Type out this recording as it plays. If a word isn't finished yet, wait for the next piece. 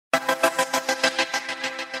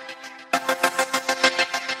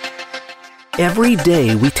Every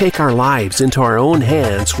day we take our lives into our own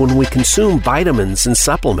hands when we consume vitamins and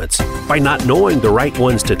supplements. By not knowing the right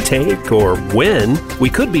ones to take or when, we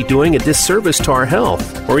could be doing a disservice to our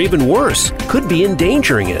health, or even worse, could be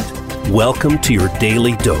endangering it. Welcome to your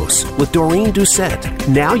Daily Dose with Doreen Doucette.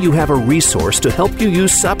 Now you have a resource to help you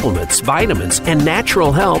use supplements, vitamins, and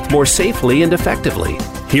natural health more safely and effectively.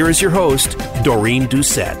 Here is your host, Doreen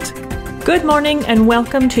Doucette. Good morning and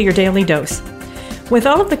welcome to your Daily Dose. With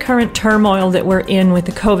all of the current turmoil that we're in with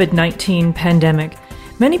the COVID-19 pandemic,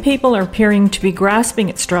 many people are appearing to be grasping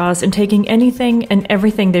at straws and taking anything and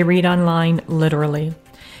everything they read online literally.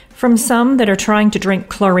 From some that are trying to drink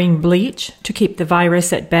chlorine bleach to keep the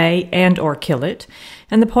virus at bay and or kill it,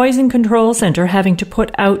 and the Poison Control Center having to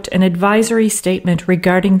put out an advisory statement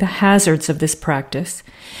regarding the hazards of this practice,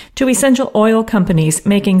 to essential oil companies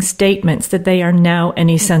making statements that they are now an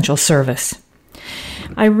essential service.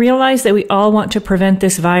 I realize that we all want to prevent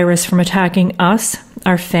this virus from attacking us,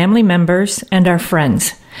 our family members, and our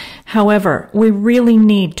friends. However, we really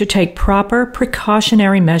need to take proper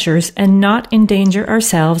precautionary measures and not endanger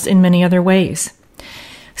ourselves in many other ways.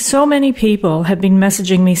 So many people have been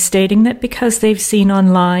messaging me stating that because they've seen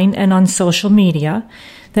online and on social media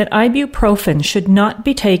that ibuprofen should not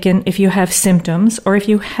be taken if you have symptoms or if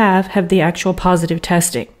you have the actual positive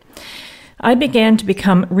testing. I began to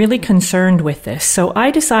become really concerned with this, so I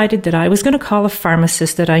decided that I was going to call a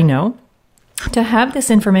pharmacist that I know to have this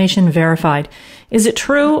information verified. Is it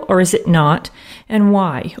true or is it not, and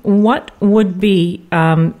why? What would be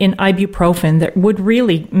in ibuprofen that would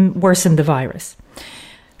really worsen the virus?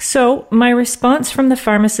 So my response from the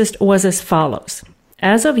pharmacist was as follows.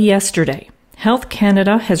 As of yesterday, Health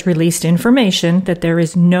Canada has released information that there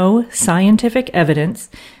is no scientific evidence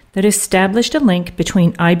that established a link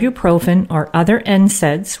between ibuprofen or other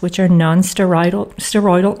NSAIDs, which are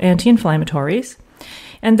non-steroidal anti-inflammatories,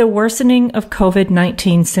 and the worsening of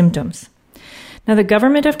COVID-19 symptoms. Now, the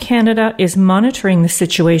Government of Canada is monitoring the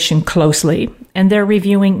situation closely, and they're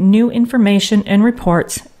reviewing new information and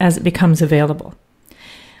reports as it becomes available.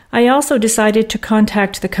 I also decided to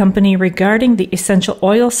contact the company regarding the essential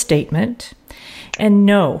oil statement, and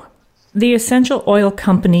no, the essential oil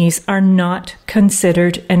companies are not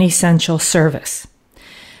considered an essential service.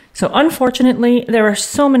 So unfortunately, there are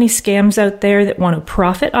so many scams out there that want to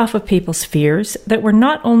profit off of people's fears that we're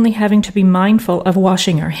not only having to be mindful of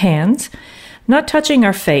washing our hands, not touching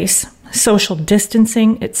our face, social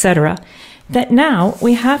distancing, etc., that now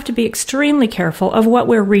we have to be extremely careful of what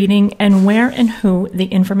we're reading and where and who the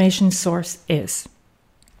information source is.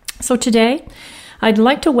 So today, I'd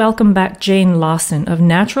like to welcome back Jane Lawson of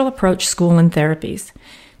Natural Approach School and Therapies.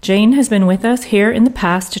 Jane has been with us here in the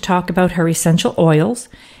past to talk about her essential oils,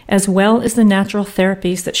 as well as the natural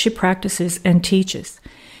therapies that she practices and teaches.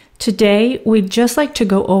 Today, we'd just like to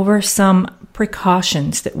go over some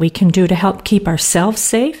precautions that we can do to help keep ourselves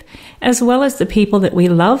safe, as well as the people that we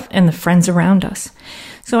love and the friends around us.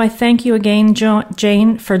 So I thank you again,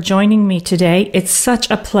 Jane, for joining me today. It's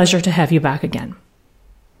such a pleasure to have you back again.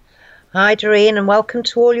 Hi, Doreen, and welcome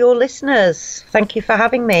to all your listeners. Thank you for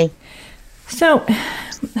having me. So,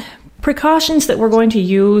 precautions that we're going to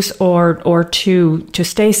use or to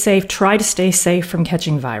stay safe, try to stay safe from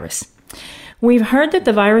catching virus. We've heard that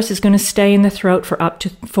the virus is going to stay in the throat for up to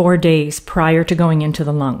 4 days prior to going into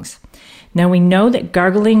the lungs. Now, we know that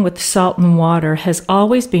gargling with salt and water has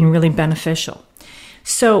always been really beneficial.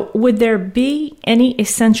 So, would there be any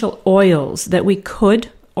essential oils that we could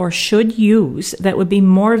or should use that would be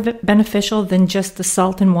more beneficial than just the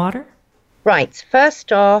salt and water? Right.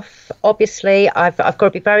 First off, obviously, I've got to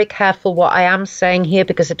be very careful what I am saying here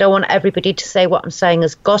because I don't want everybody to say what I'm saying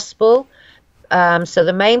as gospel. So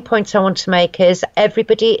the main point I want to make is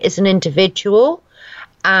everybody is an individual,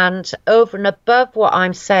 and over and above what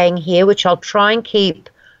I'm saying here, which I'll try and keep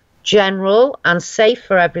general and safe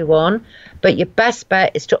for everyone, but your best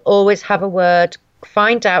bet is to always have a word.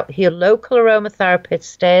 Find out who your local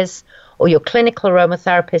aromatherapist is or your clinical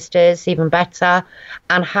aromatherapist is, even better,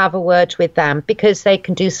 and have a word with them because they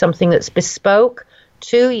can do something that's bespoke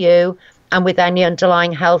to you and with any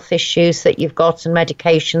underlying health issues that you've got and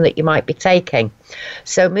medication that you might be taking.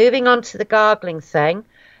 So moving on to the gargling thing,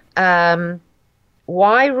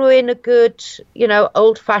 why ruin a good,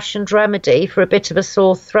 old-fashioned remedy for a bit of a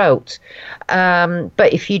sore throat?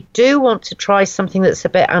 But if you do want to try something that's a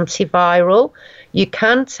bit antiviral, you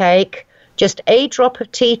can take just a drop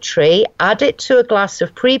of tea tree, add it to a glass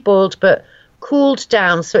of pre-boiled but cooled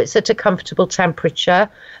down so it's at a comfortable temperature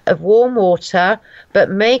of warm water, but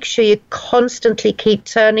make sure you constantly keep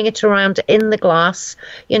turning it around in the glass,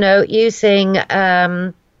 using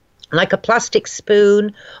like a plastic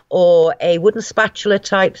spoon or a wooden spatula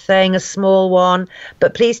type thing, a small one.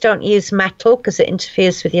 But please don't use metal because it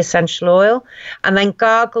interferes with the essential oil. And then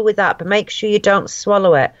gargle with that, but make sure you don't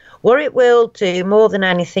swallow it. What it will do more than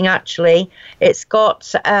anything, actually, it's got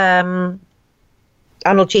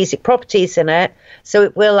analgesic properties in it. So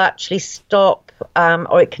it will actually stop,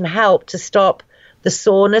 or it can help to stop the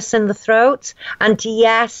soreness in the throat. And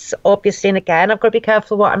yes, obviously, and again, I've got to be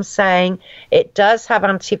careful what I'm saying. It does have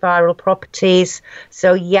antiviral properties.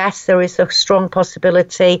 So yes, there is a strong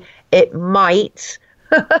possibility it might,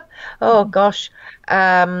 kill off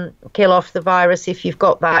the virus if you've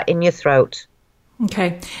got that in your throat.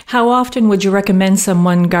 Okay. How often would you recommend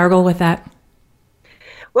someone gargle with that?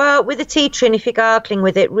 Well, with a tea tree, and if you're gargling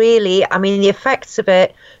with it, really, I mean, the effects of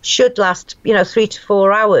it should last, 3 to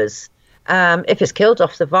 4 hours. If it's killed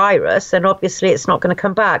off the virus, then obviously it's not going to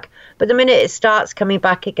come back. But the minute it starts coming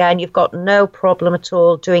back again, you've got no problem at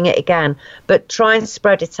all doing it again. But try and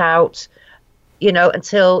spread it out,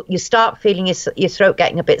 until you start feeling your throat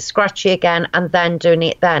getting a bit scratchy again, and then doing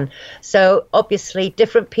it then. So obviously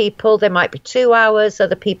different people, there might be 2 hours,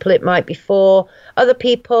 other people it might be 4, other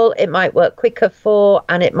people it might work quicker for,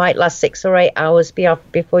 and it might last 6 or 8 hours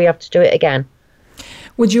before you have to do it again.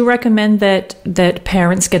 Would you recommend that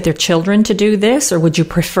parents get their children to do this, or would you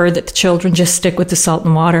prefer that the children just stick with the salt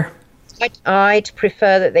and water? I'd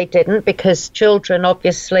prefer that they didn't, because children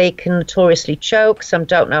obviously can notoriously choke. Some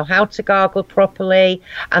don't know how to gargle properly,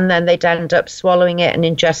 and then they'd end up swallowing it and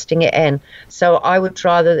ingesting it in. So I would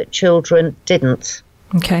rather that children didn't.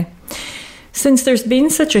 Okay. Since there's been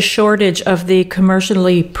such a shortage of the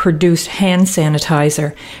commercially produced hand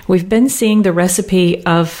sanitizer, we've been seeing the recipe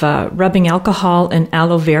of rubbing alcohol and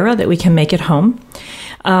aloe vera that we can make at home.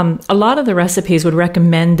 A lot of the recipes would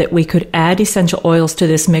recommend that we could add essential oils to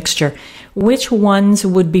this mixture. Which ones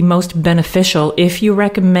would be most beneficial if you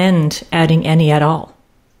recommend adding any at all?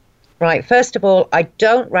 Right. First of all, I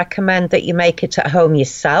don't recommend that you make it at home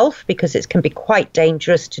yourself, because it can be quite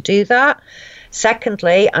dangerous to do that.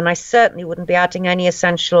 Secondly, and I certainly wouldn't be adding any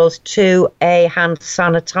essentials to a hand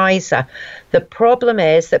sanitizer. The problem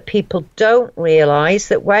is that people don't realise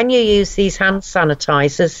that when you use these hand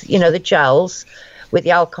sanitizers, the gels with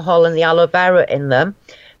the alcohol and the aloe vera in them,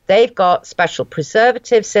 they've got special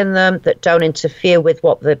preservatives in them that don't interfere with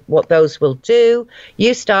what those will do.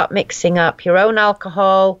 You start mixing up your own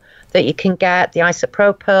alcohol that you can get, the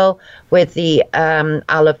isopropyl, with the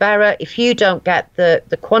aloe vera. If you don't get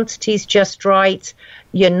the quantities just right,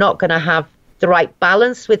 you're not going to have the right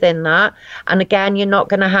balance within that. And again, you're not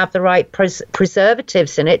going to have the right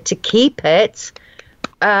preservatives in it to keep it,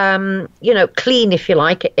 clean, if you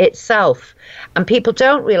like, itself. And people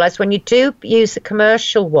don't realize when you do use the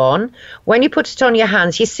commercial one, when you put it on your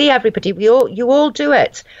hands, you see everybody, you all do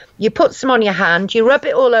it. You put some on your hand, you rub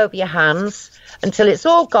it all over your hands until it's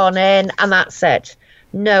all gone in, and that's it.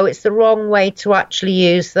 No, it's the wrong way to actually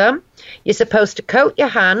use them. You're supposed to coat your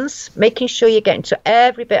hands, making sure you're getting to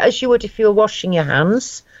every bit, as you would if you were washing your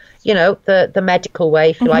hands, the medical way,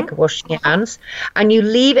 if you like, of washing your hands. And you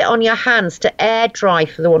leave it on your hands to air dry,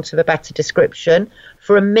 for the want of a better description,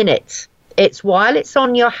 for a minute. It's while it's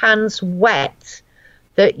on your hands wet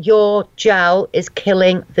that your gel is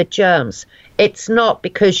killing the germs. It's not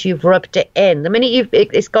because you've rubbed it in. The minute you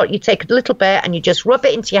take a little bit and you just rub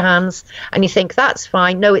it into your hands and you think that's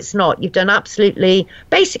fine. No, it's not. You've done absolutely,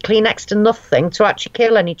 basically next to nothing to actually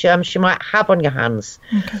kill any germs you might have on your hands.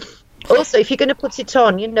 Okay. Also, if you're going to put it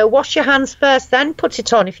on, wash your hands first, then put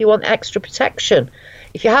it on if you want extra protection.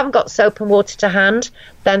 If you haven't got soap and water to hand,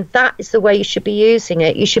 then that is the way you should be using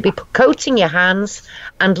it. You should be coating your hands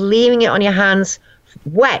and leaving it on your hands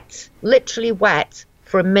wet, literally wet,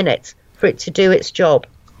 for a minute for it to do its job.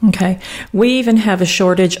 Okay. We even have a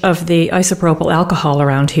shortage of the isopropyl alcohol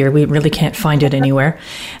around here. We really can't find it anywhere.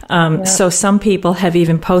 So some people have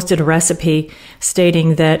even posted a recipe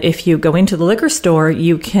stating that if you go into the liquor store,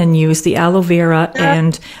 you can use the aloe vera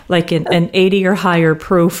and like an 80 or higher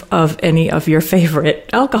proof of any of your favorite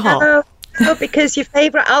alcohol. No, because your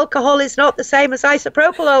favorite alcohol is not the same as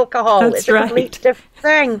isopropyl alcohol. That's it's a completely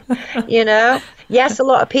different thing, Yes, a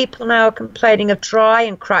lot of people now are complaining of dry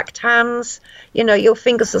and cracked hands. Your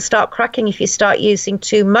fingers will start cracking if you start using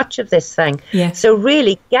too much of this thing. Yes. So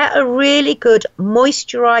really, get a really good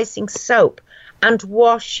moisturizing soap and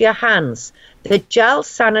wash your hands. The gel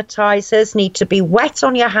sanitizers need to be wet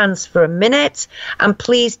on your hands for a minute, and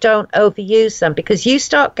please don't overuse them, because you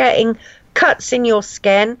start getting cuts in your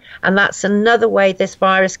skin, and that's another way this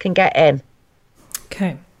virus can get in.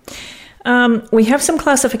 Okay. We have some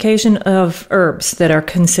classification of herbs that are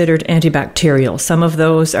considered antibacterial. Some of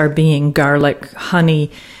those are being garlic,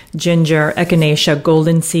 honey, ginger, echinacea,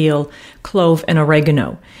 golden seal, clove, and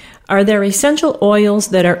oregano. Are there essential oils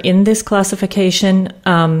that are in this classification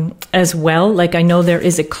as well? Like I know there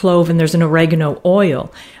is a clove and there's an oregano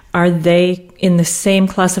oil. Are they in the same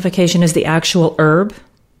classification as the actual herb?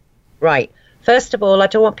 Right. First of all, I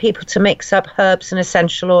don't want people to mix up herbs and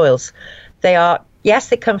essential oils. They are, yes,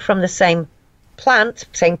 they come from the same plant,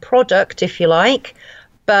 same product, if you like,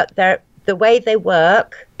 but the way they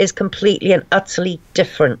work is completely and utterly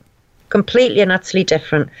different.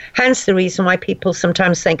 Hence the reason why people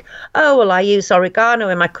sometimes think, oh, well, I use oregano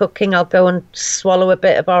in my cooking. I'll go and swallow a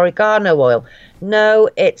bit of oregano oil. No,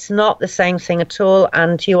 it's not the same thing at all.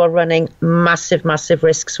 And you are running massive, massive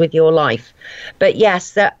risks with your life. But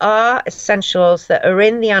yes, there are essential oils that are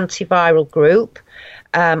in the antiviral group,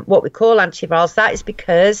 what we call antivirals. That is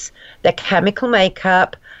because their chemical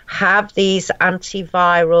makeup have these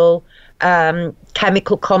antiviral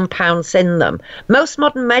chemical compounds in them. Most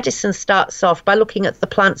modern medicine starts off by looking at the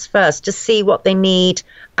plants first to see what they need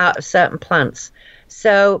out of certain plants.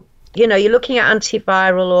 So, you're looking at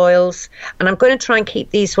antiviral oils, and I'm going to try and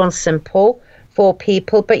keep these ones simple for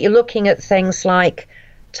people, but you're looking at things like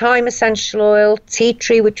thyme essential oil, tea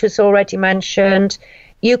tree, which was already mentioned,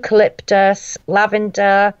 eucalyptus,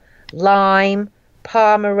 lavender, lime,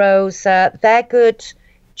 palmarosa. They're good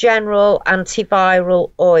general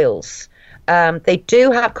antiviral oils. They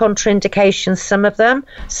do have contraindications, some of them.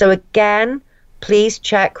 So again, please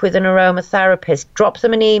check with an aromatherapist. Drop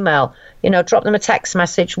them an email, drop them a text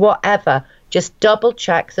message, whatever. Just double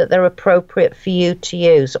check that they're appropriate for you to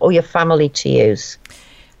use or your family to use.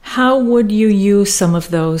 How would you use some of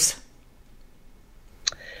those?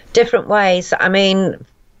 Different ways. I mean,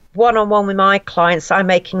 one-on-one with my clients, I'm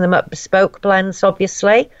making them up bespoke blends,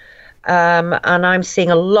 obviously. And I'm seeing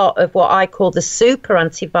a lot of what I call the super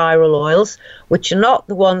antiviral oils, which are not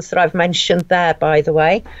the ones that I've mentioned there, by the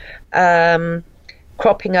way,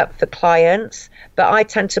 cropping up for clients. But I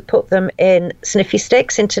tend to put them in sniffy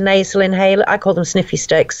sticks, into nasal inhaler. I call them sniffy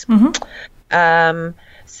sticks. Mm-hmm.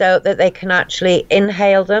 So that they can actually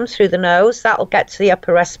inhale them through the nose. That'll get to the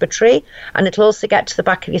upper respiratory, and it'll also get to the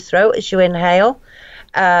back of your throat as you inhale.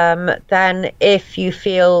 Then if you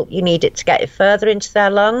feel you need it to get it further into their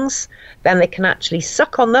lungs, then they can actually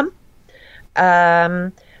suck on them.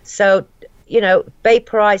 So,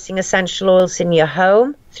 vaporizing essential oils in your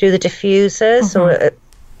home through the diffusers, mm-hmm. or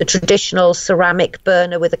the traditional ceramic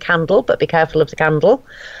burner with a candle, but be careful of the candle,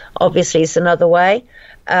 obviously, is another way.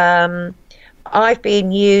 I've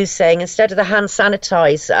been using, instead of the hand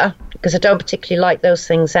sanitizer, because I don't particularly like those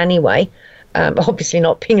things anyway, obviously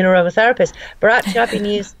not being an aromatherapist, but actually I've been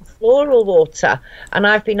using floral water, and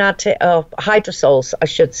I've been adding hydrosols, I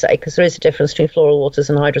should say, because there is a difference between floral waters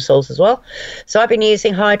and hydrosols as well. So I've been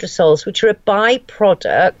using hydrosols, which are a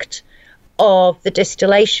byproduct of the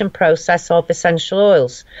distillation process of essential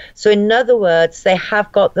oils. So in other words, they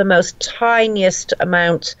have got the most tiniest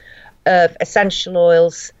amount of essential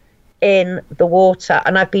oils in the water,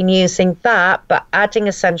 and I've been using that but adding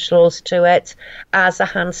essential oils to it as a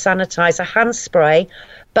hand sanitizer, hand spray.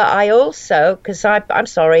 But I also, because I'm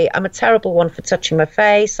sorry, I'm a terrible one for touching my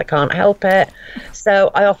face, I can't help it, so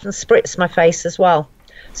I often spritz my face as well.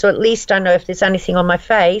 So at least I know if there's anything on my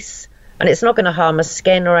face, and it's not going to harm my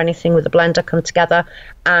skin or anything with the blender come together,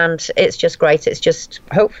 and it's just great. It's just,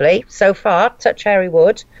 hopefully, so far, touch hairy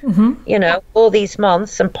wood, mm-hmm. All these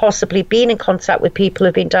months, and possibly being in contact with people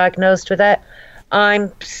who've been diagnosed with it,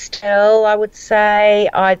 I'm still, I would say,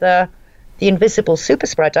 either the invisible super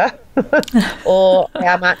spreader or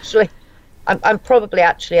I'm probably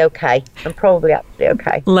actually okay.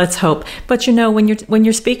 Let's hope. But when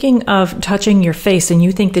you're speaking of touching your face and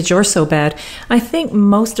you think that you're so bad, I think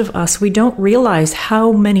most of us, we don't realize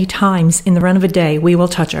how many times in the run of a day we will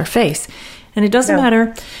touch our face. And it doesn't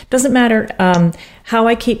matter how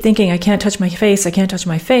I keep thinking I can't touch my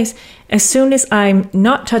face. As soon as I'm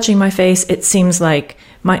not touching my face, it seems like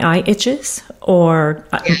my eye itches, or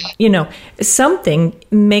something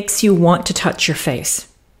makes you want to touch your face.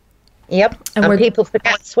 Yep, and people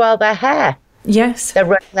forget to swirl their hair. Yes. They're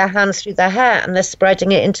running their hands through their hair and they're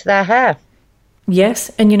spreading it into their hair.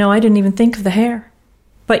 Yes, and I didn't even think of the hair.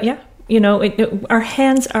 But yeah, our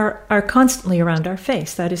hands are constantly around our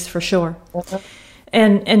face, that is for sure. Mm-hmm.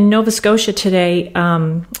 And in Nova Scotia today,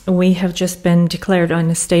 we have just been declared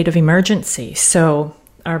on a state of emergency. So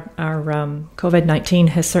our COVID-19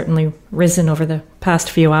 has certainly risen over the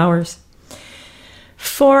past few hours.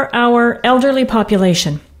 For our elderly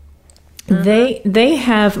population, they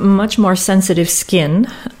have much more sensitive skin,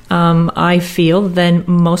 I feel, than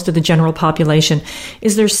most of the general population.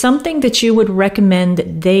 Is there something that you would recommend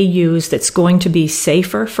that they use that's going to be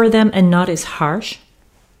safer for them and not as harsh?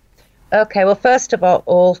 Okay, well, first of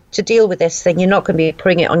all, to deal with this thing, you're not going to be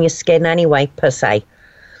putting it on your skin anyway, per se.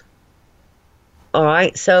 All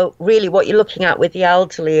right, so really what you're looking at with the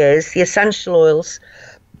elderly is the essential oils,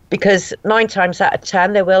 because 9 times out of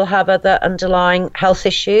 10, they will have other underlying health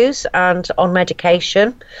issues and on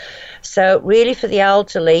medication. So really for the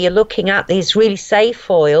elderly, you're looking at these really safe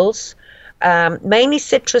oils, mainly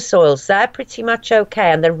citrus oils. They're pretty much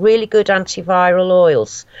okay, and they're really good antiviral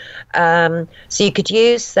oils. So you could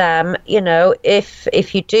use them,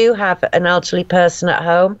 if you do have an elderly person at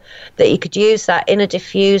home, that you could use that in a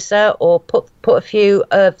diffuser or put a few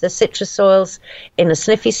of the citrus oils in a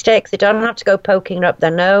sniffy stick. They don't have to go poking up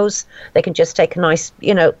their nose. They can just take a nice,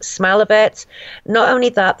 smell of it. Not only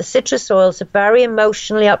that, the citrus oils are very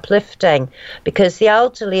emotionally uplifting because the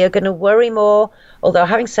elderly are going to worry more. Although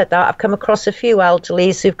having said that, I've come across a few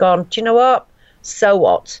elderlies who've gone, do you know what? So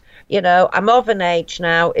what? I'm of an age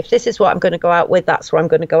now. If this is what I'm going to go out with, that's what I'm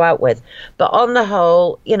going to go out with. But on the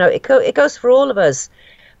whole, it goes for all of us.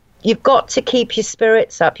 You've got to keep your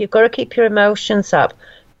spirits up. You've got to keep your emotions up.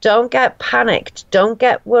 Don't get panicked. Don't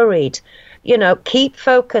get worried. Keep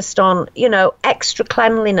focused on, extra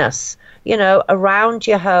cleanliness, around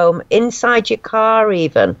your home, inside your car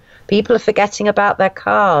even. People are forgetting about their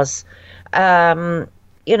cars. And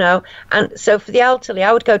so for the elderly,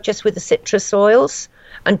 I would go just with the citrus oils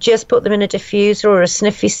and just put them in a diffuser or a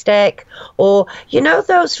sniffy stick, or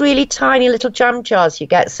those really tiny little jam jars you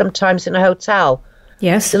get sometimes in a hotel.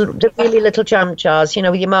 Yes, the really little jam jars,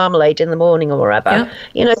 with your marmalade in the morning or whatever.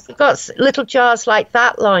 Yeah. If you've got little jars like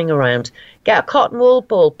that lying around, get a cotton wool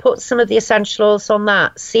ball, put some of the essential oils on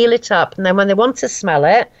that, seal it up, and then when they want to smell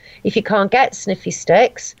it, if you can't get sniffy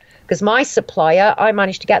sticks, because my supplier, I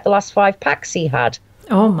managed to get the last 5 packs he had.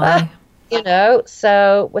 Oh, my.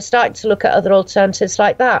 So we're starting to look at other alternatives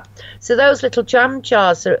like that. So those little jam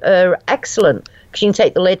jars are excellent because you can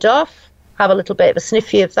take the lid off, have a little bit of a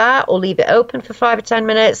sniffy of that, or leave it open for 5 or 10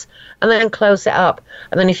 minutes and then close it up.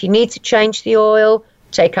 And then if you need to change the oil,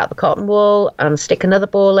 take out the cotton wool and stick another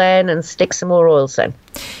ball in and stick some more oils in.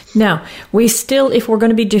 Now, if we're going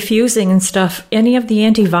to be diffusing and stuff, any of the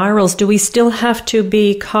antivirals, do we still have to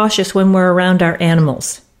be cautious when we're around our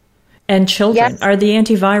animals and children? Yes. Are the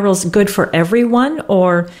antivirals good for everyone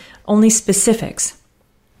or only specifics?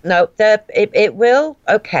 No, it will.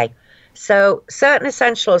 Okay. So certain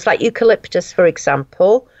essentials like eucalyptus, for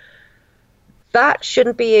example, that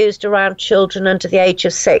shouldn't be used around children under the age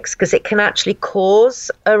of 6 because it can actually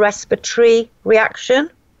cause a respiratory reaction.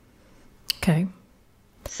 Okay.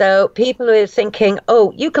 So people who are thinking,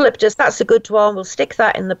 oh, eucalyptus, that's a good one, we'll stick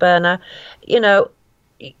that in the burner. You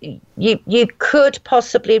could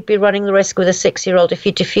possibly be running the risk with a 6-year-old if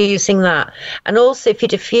you're diffusing that. And also if you're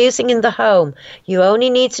diffusing in the home, you only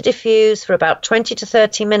need to diffuse for about 20 to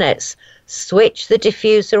 30 minutes. Switch the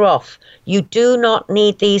diffuser off. You do not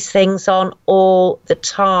need these things on all the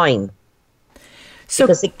time.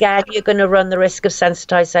 Because again, you're going to run the risk of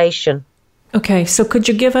sensitization. Okay, so could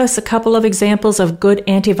you give us a couple of examples of good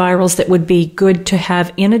antivirals that would be good to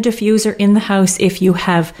have in a diffuser in the house if you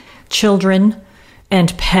have children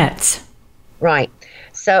and pets? Right.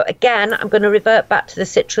 So again, I'm going to revert back to the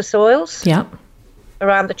citrus oils. Yeah.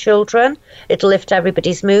 Around the children. It'll lift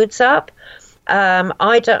everybody's moods up.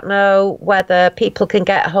 I don't know whether people can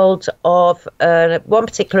get hold of one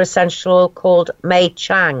particular essential oil called Mei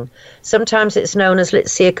Chang. Sometimes it's known as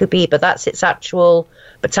Litsea cubiba. That's its actual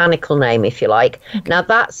botanical name, if you like. Okay. Now,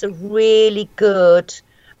 that's a really good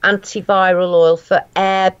antiviral oil for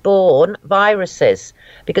airborne viruses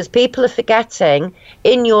because people are forgetting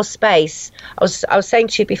in your space. I was saying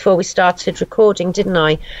to you before we started recording, didn't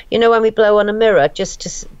I? When we blow on a mirror just to...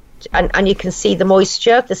 And you can see the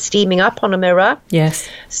moisture, the steaming up on a mirror. Yes.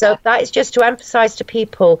 So that is just to emphasize to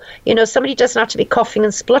people, somebody doesn't have to be coughing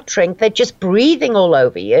and spluttering. They're just breathing all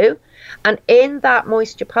over you. And in that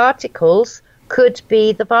moisture particles could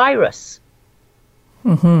be the virus.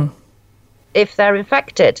 Mm-hmm. If they're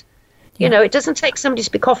infected. Yeah. It doesn't take somebody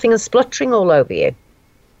to be coughing and spluttering all over you.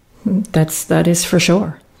 That is for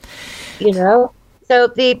sure. So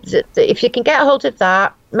if you can get hold of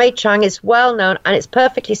that, Mei Chang is well known and it's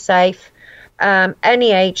perfectly safe.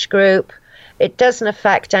 Any age group. It doesn't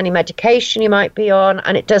affect any medication you might be on,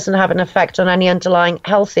 and it doesn't have an effect on any underlying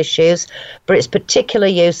health issues. But its particular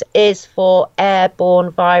use is for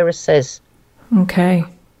airborne viruses. Okay.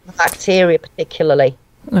 Bacteria, particularly.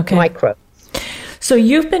 Okay. Microbes. So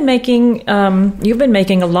you've been making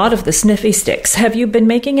a lot of the sniffy sticks. Have you been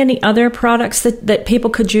making any other products that people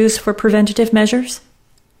could use for preventative measures?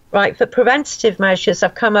 Right, for preventative measures,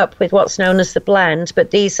 I've come up with what's known as the blend,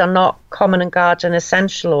 but these are not common and garden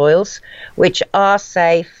essential oils, which are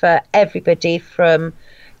safe for everybody from,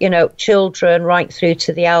 children right through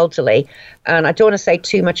to the elderly. And I don't want to say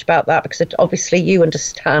too much about that because obviously you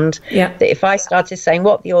understand that if I started saying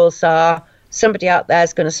what the oils are, somebody out there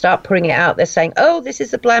is going to start putting it out there saying, oh, this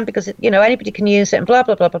is the blend because, anybody can use it and blah,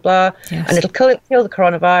 blah, blah, blah, blah. Yes. And it'll kill the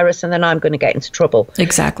coronavirus and then I'm going to get into trouble.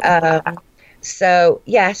 Exactly. So,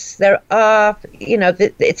 yes, there are,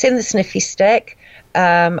 it's in the sniffy stick.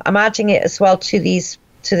 I'm adding it as well to the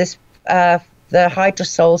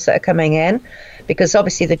hydrosols that are coming in because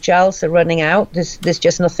obviously the gels are running out. There's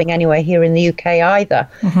just nothing anywhere here in the UK either.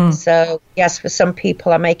 Mm-hmm. So, yes, for some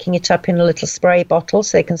people, I'm making it up in a little spray bottle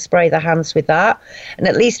so they can spray their hands with that. And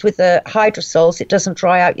at least with the hydrosols, it doesn't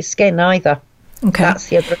dry out your skin either. Okay. That's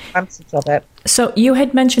the other advantage of it. So you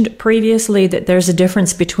had mentioned previously that there's a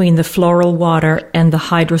difference between the floral water and the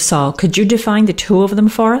hydrosol. Could you define the two of them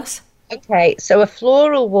for us? Okay, so a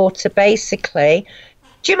floral water basically...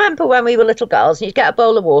 Do you remember when we were little girls and you'd get a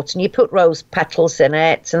bowl of water and you put rose petals in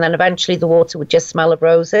it and then eventually the water would just smell of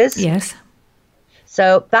roses? Yes.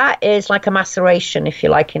 So that is like a maceration, if you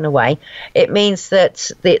like, in a way. It means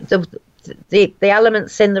that the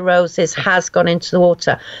elements in the roses has gone into the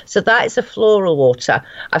water. So that is a floral water.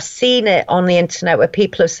 I've seen it on the internet where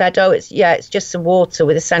people have said, oh, it's just some water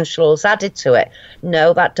with essential oils added to it.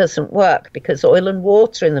 No, that doesn't work because oil and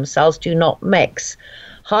water in themselves do not mix.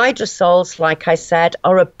 Hydrosols, like I said,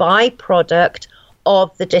 are a byproduct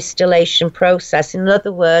of the distillation process. In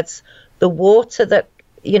other words, the water that,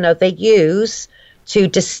 they use to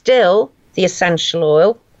distill the essential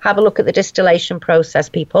oil. Have a look at the distillation process,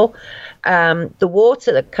 people. The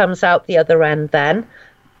water that comes out the other end then,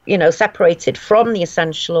 separated from the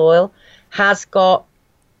essential oil, has got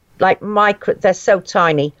like they're so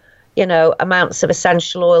tiny, amounts of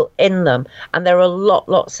essential oil in them. And they're a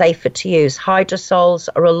lot safer to use. Hydrosols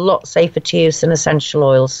are a lot safer to use than essential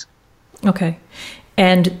oils. Okay.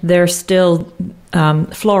 And there's still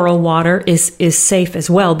floral water is safe as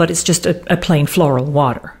well, but it's just a plain floral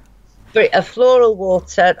water. A floral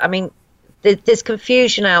water, I mean, there's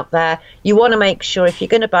confusion out there. You want to make sure if you're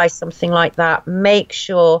going to buy something like that, make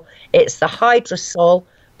sure it's the hydrosol,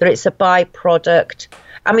 that it's a byproduct.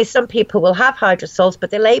 I mean, some people will have hydrosols,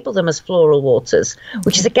 but they label them as floral waters,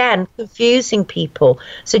 which is, again, confusing people.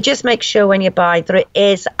 So just make sure when you buy that it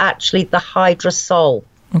is actually the hydrosol.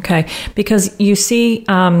 Okay, because you see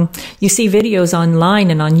videos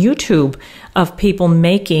online and on YouTube of people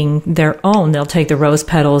making their own. They'll take the rose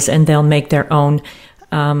petals and they'll make their own.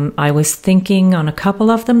 I was thinking on a couple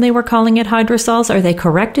of them they were calling it hydrosols. Are they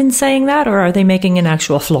correct in saying that, or are they making an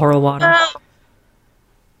actual floral water?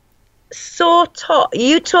 Sort of. Are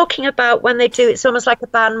you talking about when they do it's almost like a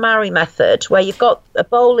bain-marie method where you've got a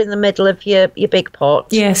bowl in the middle of your big pot?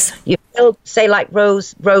 Yes. You fill, say, like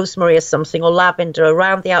rosemary or something or lavender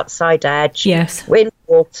around the outside edge. Yes. With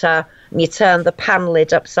water, and you turn the pan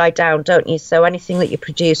lid upside down, don't you? So anything that you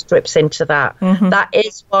produce drips into that. Mm-hmm. That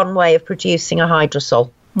is one way of producing a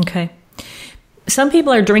hydrosol. Okay. Some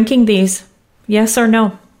people are drinking these. Yes or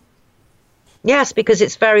no? Yes, because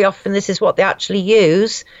it's very often this is what they actually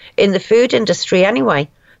use in the food industry anyway.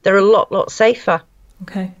 They're a lot safer.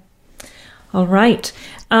 Okay. All right.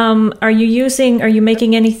 Are you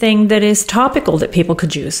making anything that is topical that people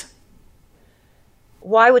could use?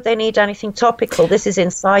 Why would they need anything topical? This is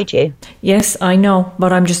inside you. Yes, I know,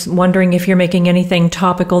 but I'm just wondering if you're making anything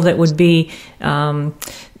topical that would be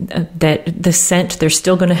that the scent, they're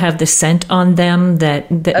still going to have the scent on them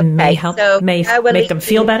that okay, may help, make them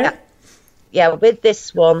feel better? Yeah, with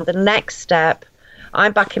this one, the next step,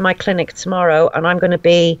 I'm back in my clinic tomorrow and I'm going to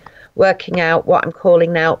be working out what I'm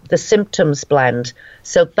calling now the symptoms blend.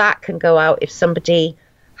 So that can go out if somebody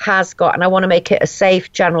has got, and I want to make it a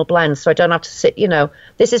safe general blend so I don't have to sit,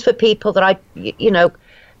 this is for people that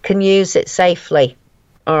can use it safely.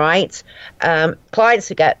 All right. Clients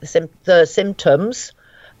who get the symptoms,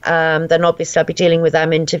 then obviously I'll be dealing with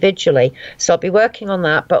them individually. So I'll be working on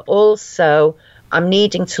that, but also I'm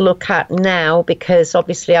needing to look at now because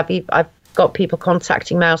obviously I've got people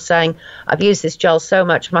contacting now saying I've used this gel so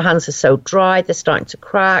much, my hands are so dry, they're starting to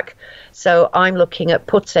crack. So I'm looking at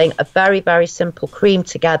putting a very, very simple cream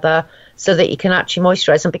together so that you can actually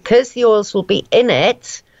moisturize. And because the oils will be in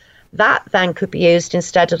it, that then could be used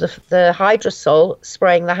instead of the hydrosol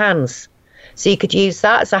spraying the hands. So you could use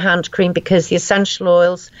that as a hand cream because the essential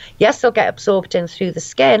oils, yes, they'll get absorbed in through the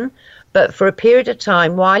skin, but for a period of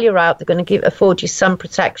time while you're out, they're going to afford you some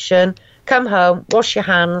protection. Come home, wash your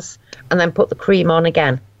hands, and then put the cream on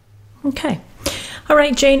again. Okay. All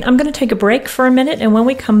right, Jane, I'm going to take a break for a minute, and when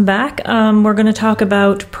we come back, we're going to talk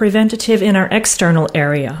about preventative in our external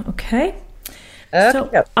area, okay?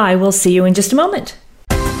 So I will see you in just a moment.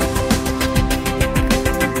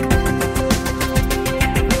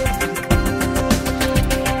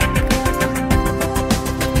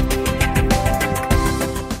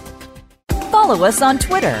 follow us on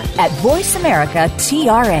Twitter at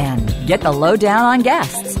VoiceAmericaTRN. Get the lowdown on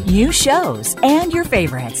guests, new shows, and your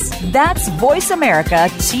favorites. That's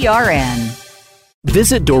VoiceAmericaTRN.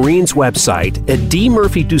 Visit Doreen's website at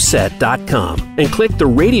dmurphydoucette.com and click the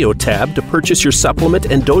radio tab to purchase your supplement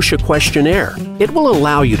and dosha questionnaire. It will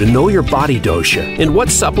allow you to know your body dosha and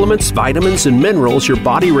what supplements, vitamins, and minerals your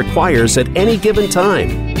body requires at any given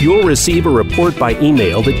time. You'll receive a report by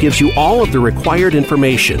email that gives you all of the required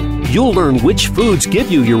information. You'll learn which foods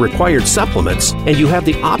give you your required supplements, and you have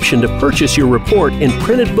the option to purchase your report in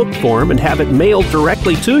printed book form and have it mailed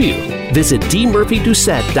directly to you. Visit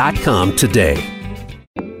dmurphydoucette.com today.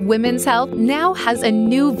 Women's Health now has a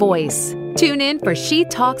new voice. Tune in for She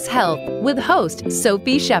Talks Health with host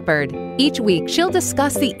Sophie Shepherd. Each week, she'll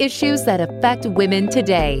discuss the issues that affect women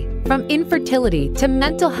today, from infertility to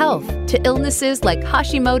mental health to illnesses like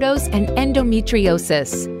Hashimoto's and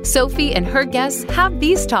endometriosis. Sophie and her guests have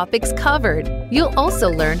these topics covered. You'll also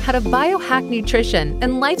learn how to biohack nutrition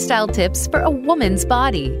and lifestyle tips for a woman's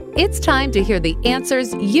body. It's time to hear the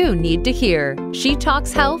answers you need to hear. She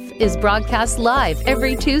Talks Health is broadcast live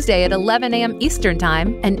every Tuesday at 11 a.m. Eastern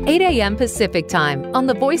Time and 8 a.m. Pacific Time on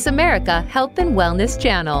the Voice America Health and Wellness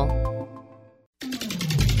Channel.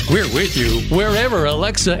 We're with you wherever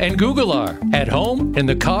Alexa and Google are. At home, in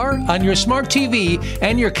the car, on your smart TV,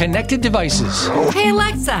 and your connected devices. Hey,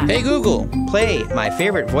 Alexa. Hey, Google. Play my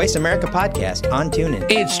favorite Voice America podcast on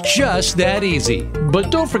TuneIn. It's just that easy.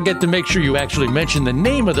 But don't forget to make sure you actually mention the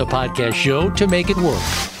name of the podcast show to make it work.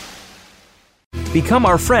 Become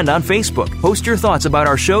our friend on Facebook. Post your thoughts about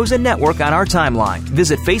our shows and network on our timeline.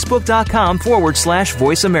 Visit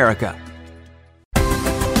Facebook.com/Voice America.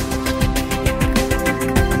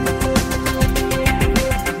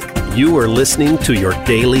 You are listening to your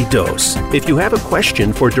Daily Dose. If you have a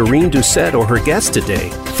question for Doreen Doucette or her guest today,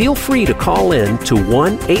 feel free to call in to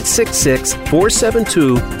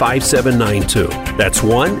 1-866-472-5792. That's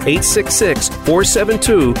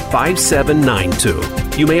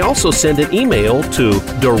 1-866-472-5792. You may also send an email to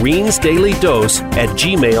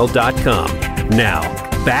doreensdailydose@gmail.com. Now,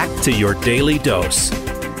 back to your Daily Dose.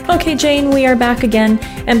 Okay, Jane, we are back again.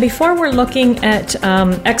 And before we're looking at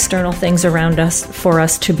external things around us for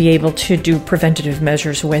us to be able to do preventative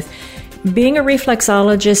measures with, being a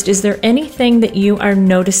reflexologist, is there anything that you are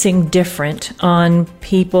noticing different on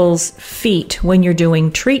people's feet when you're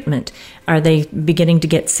doing treatment? Are they beginning to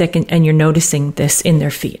get sick and you're noticing this in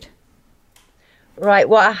their feet? Right.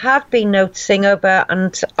 Well, I have been noticing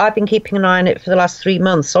and I've been keeping an eye on it for the last 3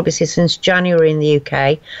 months, obviously since January in the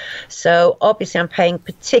UK. So obviously I'm paying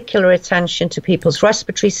particular attention to people's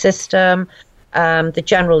respiratory system, the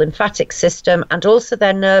general lymphatic system, and also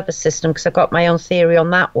their nervous system, because I've got my own theory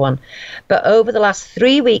on that one. But over the last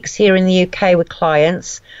 3 weeks here in the UK with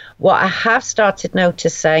clients, what I have started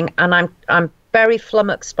noticing, and I'm very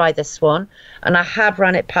flummoxed by this one, and I have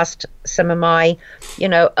run it past some of my,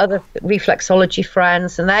 other reflexology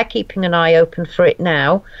friends, and they're keeping an eye open for it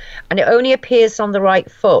now, and it only appears on the right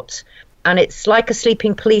foot, and it's like a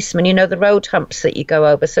sleeping policeman, the road humps that you go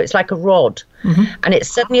over, so it's like a rod, and it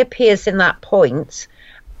suddenly appears in that point,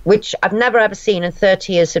 which I've never ever seen in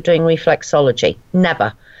 30 years of doing reflexology,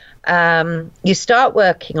 never. You start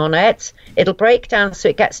working on it, it'll break down so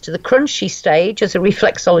it gets to the crunchy stage, as a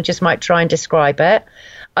reflexologist might try and describe it.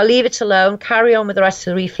 I'll leave it alone, carry on with the rest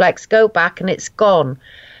of the reflex, go back, and it's gone.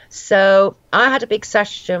 So I had a big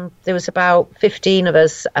session. There was about 15 of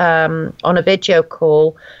us on a video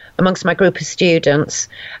call amongst my group of students,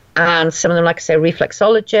 and some of them, like I say, are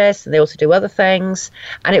reflexologists, and they also do other things.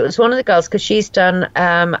 And it was one of the girls, because she's done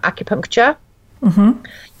acupuncture.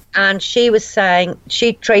 And she was saying,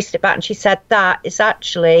 she traced it back and she said that is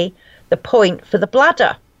actually the point for the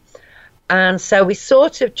bladder. And so we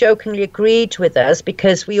sort of jokingly agreed with us,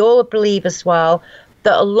 because we all believe as well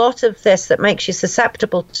that a lot of this that makes you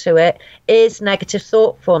susceptible to it is negative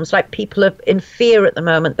thought forms. Like, people are in fear at the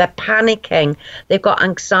moment, they're panicking, they've got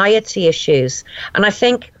anxiety issues. And I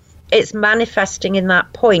think it's manifesting in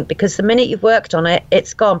that point, because the minute you've worked on it,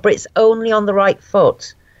 it's gone, but it's only on the right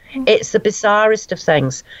foot. It's the bizarrest of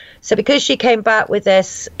things. So because she came back with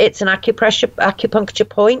this, it's an acupuncture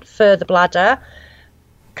point for the bladder.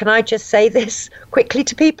 Can I just say this quickly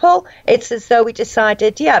to people? It's as though we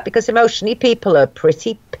decided, because emotionally people are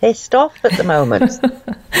pretty pissed off at the moment.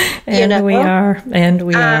 We are. And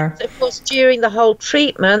of course, during the whole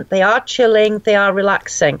treatment, they are chilling, they are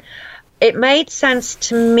relaxing. It made sense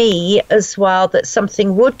to me as well that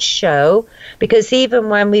something would show, because even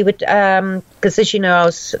when we would, because as you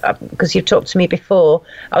know, because you've talked to me before,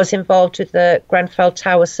 I was involved with the Grenfell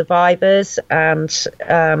Tower survivors, and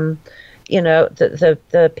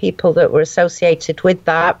the people that were associated with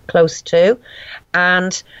that close to.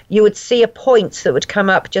 And you would see a point that would come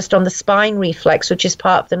up just on the spine reflex, which is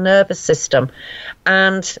part of the nervous system.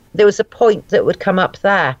 And there was a point that would come up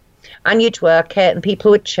there. And you'd work it and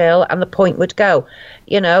people would chill and the point would go.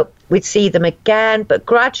 We'd see them again. But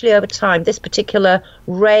gradually over time, this particular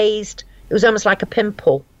raised, it was almost like a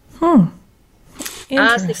pimple.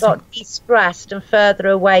 As they got de-stressed and further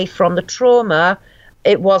away from the trauma,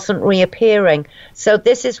 it wasn't reappearing. So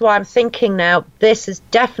this is why I'm thinking now, this is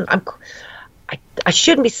definitely, I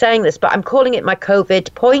shouldn't be saying this, but I'm calling it my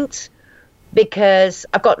COVID point because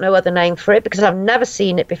I've got no other name for it because I've never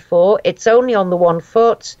seen it before. It's only on the one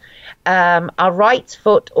foot. Our right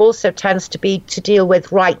foot also tends to be to deal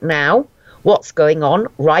with right now, what's going on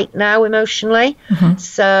right now emotionally.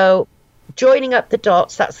 So joining up the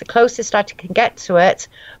dots, that's the closest I can get to it.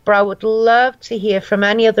 But I would love to hear from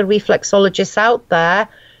any other reflexologists out there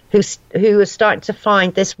who are starting to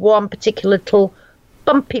find this one particular little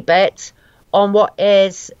bumpy bit on what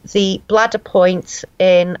is the bladder point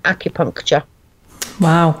in acupuncture.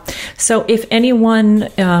 Wow. So if anyone,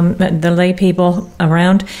 the lay people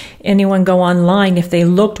around, anyone go online, if they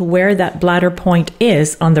looked where that bladder point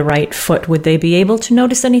is on the right foot, would they be able to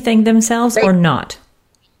notice anything themselves or not?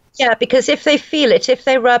 Yeah, because if they feel it, if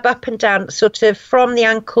they rub up and down, sort of from the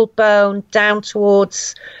ankle bone down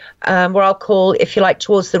towards where I'll call, if you like,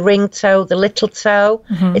 towards the ring toe, the little toe.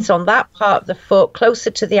 It's on that part of the foot,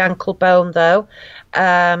 closer to the ankle bone, though.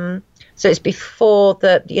 So it's before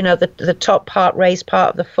the top part, raised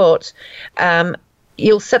part of the foot.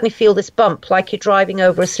 You'll suddenly feel this bump like you're driving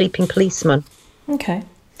over a sleeping policeman. Okay.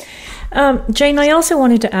 Jane, I also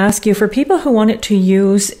wanted to ask you, for people who wanted to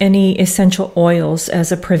use any essential oils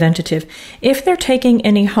as a preventative, if they're taking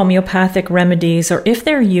any homeopathic remedies or if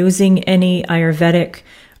they're using any Ayurvedic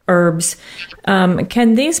herbs,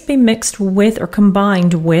 can these be mixed with or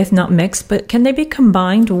combined with, not mixed, but can they be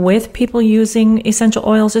combined with people using essential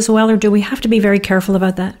oils as well, or do we have to be very careful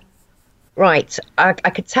about that? Right. I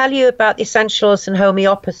could tell you about the essentials and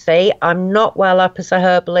homeopathy. I'm not well up as a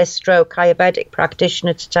herbalist stroke Ayurvedic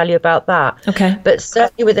practitioner to tell you about that. Okay. But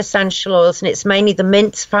certainly with essential oils, and it's mainly the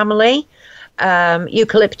mint family.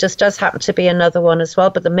 Eucalyptus does happen to be another one as well,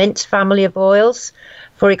 but the mint family of oils,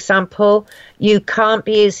 for example, you can't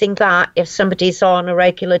be using that if somebody's on a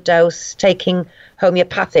regular dose taking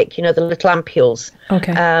homeopathic, the little ampules,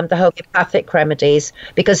 the homeopathic remedies,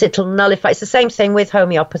 because it'll nullify. It's the same thing with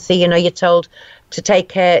homeopathy. You're told to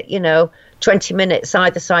take 20 minutes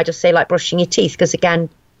either side of, say, like brushing your teeth, because again,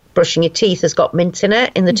 brushing your teeth has got mint in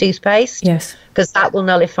it, in the toothpaste. Yes. Because that will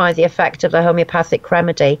nullify the effect of the homeopathic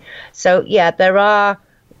remedy. So, yeah, they're not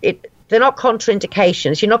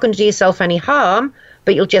contraindications. You're not going to do yourself any harm,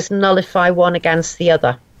 but you'll just nullify one against the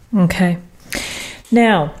other. Okay.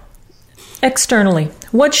 Now, externally,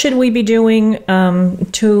 what should we be doing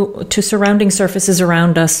to surrounding surfaces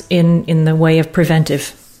around us in the way of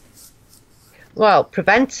preventive? Well,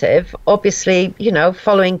 preventive, obviously,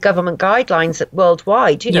 following government guidelines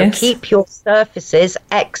worldwide, yes. Keep your surfaces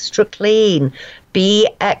extra clean, be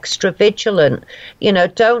extra vigilant,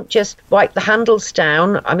 don't just wipe the handles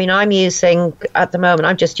down. I mean, at the moment,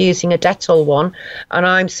 I'm just using a Dettol one and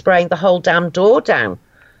I'm spraying the whole damn door down,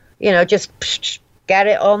 just get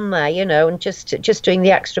it on there, and just doing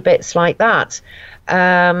the extra bits like that.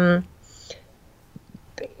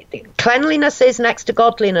 Cleanliness is next to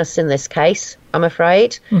godliness in this case, I'm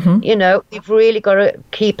afraid. We've really got to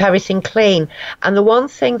keep everything clean. And the one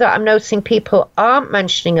thing that I'm noticing people aren't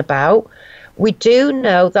mentioning about, we do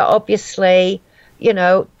know that obviously,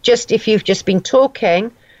 just if you've just been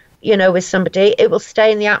talking, with somebody, it will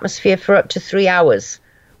stay in the atmosphere for up to 3 hours.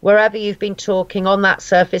 Wherever you've been talking on that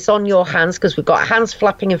surface, on your hands, because we've got hands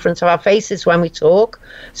flapping in front of our faces when we talk.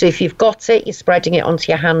 So if you've got it, you're spreading it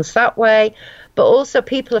onto your hands that way. But also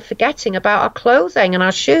people are forgetting about our clothing and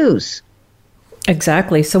our shoes.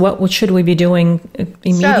 Exactly. So what should we be doing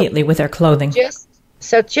immediately with our clothing?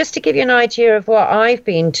 Just to give you an idea of what I've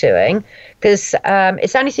been doing, because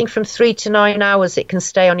it's anything from 3 to 9 hours it can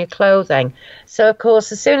stay on your clothing. So, of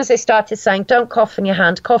course, as soon as they started saying, don't cough in your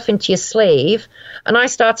hand, cough into your sleeve, and I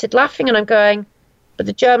started laughing and I'm going, but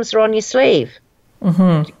the germs are on your sleeve.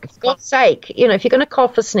 For God's sake, if you're going to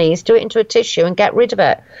cough or sneeze, do it into a tissue and get rid of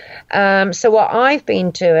it. So what I've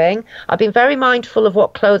been doing, I've been very mindful of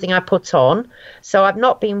what clothing I put on. So I've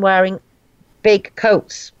not been wearing big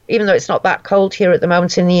coats, even though it's not that cold here at the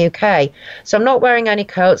moment in the UK. So I'm not wearing any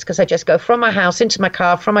coats because I just go from my house into my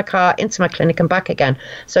car, from my car into my clinic and back again.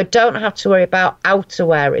 So I don't have to worry about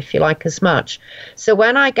outerwear, if you like, as much. So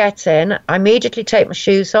when I get in, I immediately take my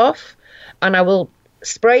shoes off and I will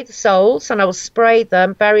spray the soles, and I will spray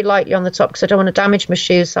them very lightly on the top because I don't want to damage my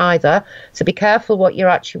shoes either. So be careful what you're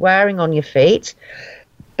actually wearing on your feet.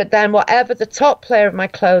 But then whatever the top layer of my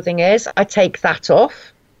clothing is, I take that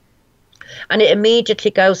off, and it immediately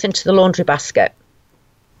goes into the laundry basket.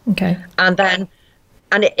 Okay. And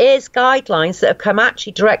it is guidelines that have come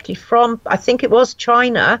actually directly from, I think it was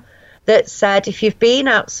China, that said if you've been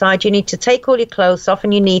outside, you need to take all your clothes off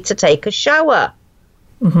and you need to take a shower.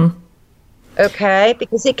 Mm-hmm. Okay,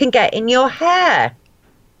 because it can get in your hair.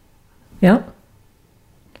 Yeah.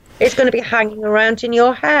 It's going to be hanging around in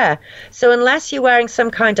your hair. So unless you're wearing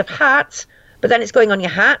some kind of hat, but then it's going on your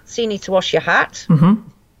hat, so you need to wash your hat. Mm-hmm.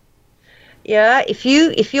 Yeah, if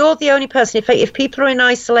you're the only person, if people are in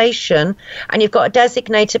isolation and you've got a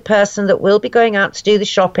designated person that will be going out to do the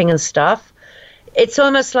shopping and stuff, it's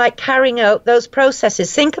almost like carrying out those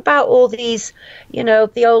processes. Think about all these,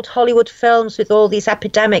 the old Hollywood films with all these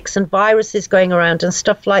epidemics and viruses going around and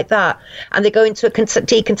stuff like that. And they go into a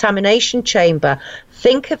decontamination chamber.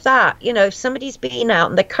 Think of that. If somebody's been out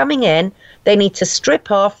and they're coming in, they need to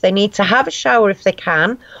strip off. They need to have a shower if they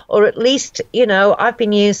can, or at least, I've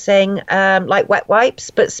been using like wet wipes,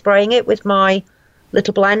 but spraying it with my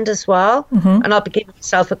little blend as well. Mm-hmm. And I'll be giving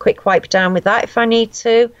myself a quick wipe down with that if I need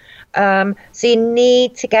to. So you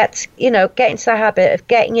need to get into the habit of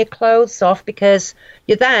getting your clothes off, because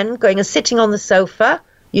you're then going and sitting on the sofa,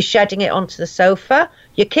 you're shedding it onto the sofa.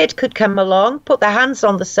 Your kid could come along, put their hands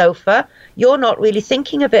on the sofa. You're not really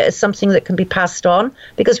thinking of it as something that can be passed on,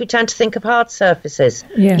 because we tend to think of hard surfaces.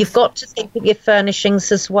 Yes. You've got to think of your furnishings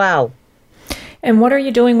as well. And what are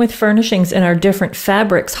you doing with furnishings, and are different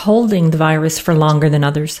fabrics holding the virus for longer than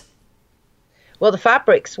others? Well, the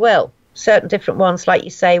fabrics will. Certain different ones, like you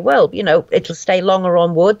say, will. It'll stay longer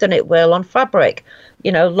on wood than it will on fabric.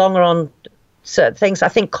 Longer on certain things. I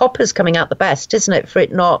think copper's coming out the best, isn't it, for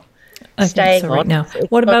it not staying right on. Now.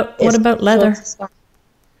 What about leather?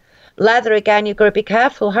 Leather, again, you've got to be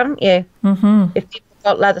careful, haven't you? Mm-hmm. If you've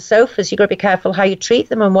got leather sofas, you've got to be careful how you treat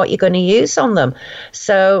them and what you're going to use on them.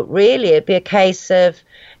 So really, it'd be a case of,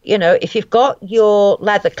 if you've got your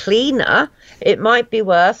leather cleaner, it might be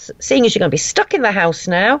worth, seeing as you're going to be stuck in the house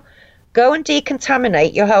now, go and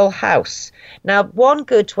decontaminate your whole house. Now, one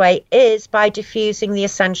good way is by diffusing the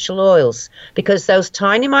essential oils, because those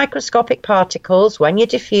tiny microscopic particles, when you're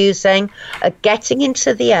diffusing, are getting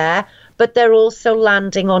into the air, but they're also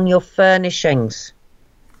landing on your furnishings.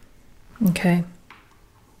 Okay.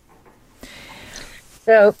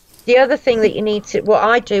 So the other thing that you need to, what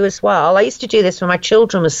I do as well, I used to do this when my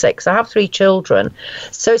children were sick. So I have 3 children.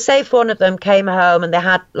 So say if one of them came home and they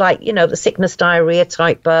had the sickness diarrhea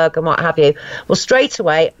type bug and what have you. Well, straight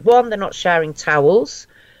away, 1, they're not sharing towels.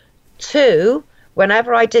 2,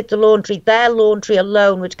 whenever I did the laundry, their laundry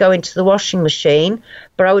alone would go into the washing machine.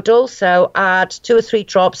 But I would also add 2 or 3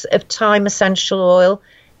 drops of thyme essential oil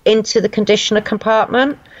into the conditioner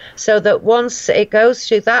compartment, so that once it goes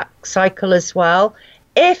through that cycle as well,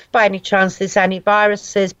 if by any chance there's any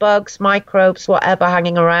viruses, bugs, microbes, whatever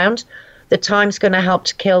hanging around, the thyme's going to help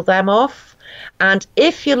to kill them off. And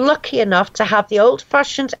if you're lucky enough to have the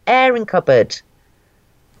old-fashioned airing cupboard.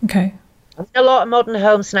 Okay. A lot of modern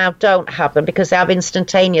homes now don't have them because they have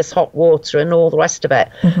instantaneous hot water and all the rest of it.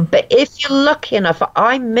 Mm-hmm. But if you're lucky enough,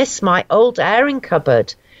 I miss my old airing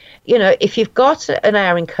cupboard. If you've got an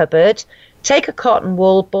airing cupboard, take a cotton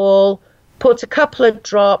wool ball, put a couple of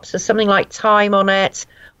drops of something like thyme on it,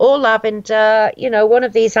 or lavender, one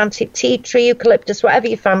of these antique tea tree, eucalyptus, whatever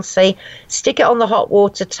you fancy. Stick it on the hot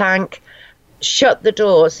water tank, shut the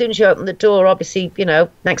door. As soon as you open the door, obviously,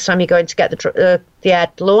 next time you're going to get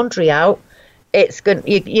the laundry out,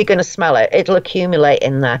 you're going to smell it. It'll accumulate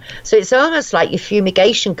in there. So it's almost like your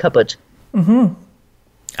fumigation cupboard. Mm-hmm.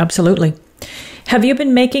 Absolutely. Have you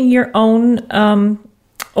been making your own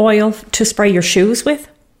oil to spray your shoes with?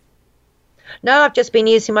 No, I've just been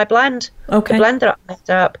using my blend. Okay. The blend that I made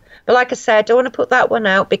up. But like I said, I don't want to put that one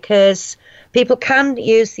out because people can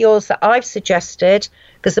use the oils that I've suggested,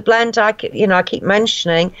 because the blend I keep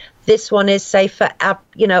mentioning, this one is safe for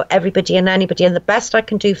everybody and anybody. And the best I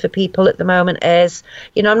can do for people at the moment is,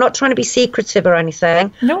 I'm not trying to be secretive or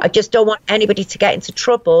anything. No. I just don't want anybody to get into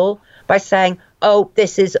trouble by saying, oh,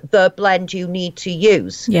 this is the blend you need to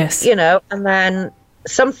use. Yes. And then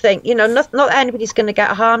something, not anybody's going to get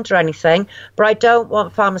harmed or anything, but I don't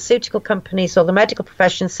want pharmaceutical companies or the medical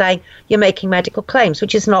profession saying you're making medical claims,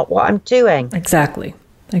 which is not what I'm doing. Exactly.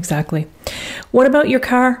 What about your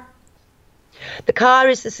car? The car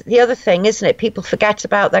is the other thing, isn't it? People forget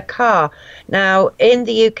about their car. Now, in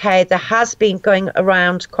the UK, there has been going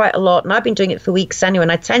around quite a lot, and I've been doing it for weeks anyway,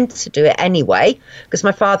 and I tend to do it anyway, because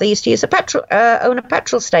my father used to use own a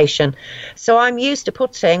petrol station. So I'm used to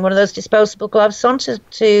putting one of those disposable gloves on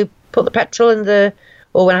to put the petrol in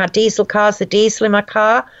or when I had diesel cars, the diesel in my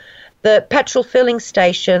car. The petrol filling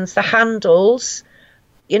stations, the handles,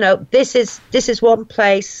 this is one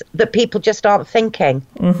place that people just aren't thinking,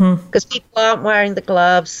 because people aren't wearing the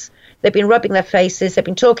gloves. They've been rubbing their faces. They've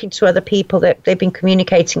been talking to other people. That they've been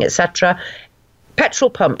communicating, etc. Petrol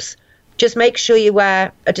pumps. Just make sure you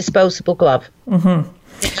wear a disposable glove,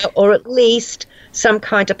 or at least some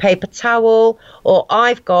kind of paper towel. Or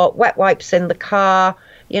I've got wet wipes in the car.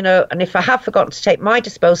 And if I have forgotten to take my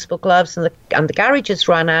disposable gloves and the garage has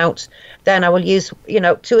run out, then I will use,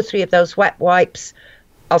 2 or 3 of those wet wipes.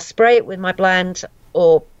 I'll spray it with my blend,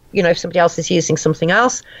 or, if somebody else is using something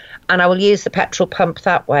else, and I will use the petrol pump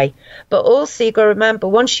that way. But also, you've got to remember,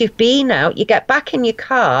 once you've been out, you get back in your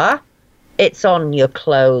car, it's on your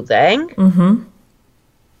clothing,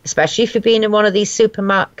 especially if you've been in one of these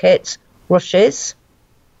supermarket rushes.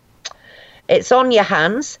 It's on your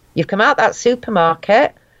hands. You've come out that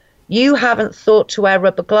supermarket. You haven't thought to wear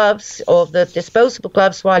rubber gloves or the disposable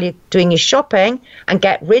gloves while you're doing your shopping and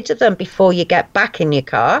get rid of them before you get back in your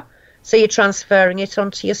car. So you're transferring it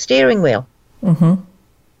onto your steering wheel.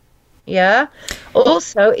 Yeah.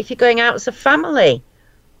 Also, if you're going out as a family,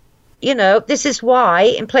 this is why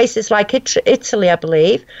in places like Italy, I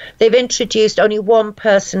believe, they've introduced only one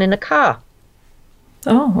person in a car.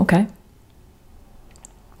 Oh, okay.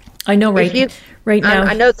 I know right now.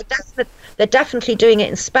 I know they're definitely doing it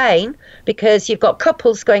in Spain, because you've got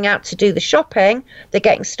couples going out to do the shopping. They're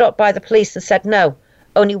getting stopped by the police and said, no,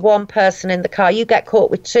 only one person in the car. You get caught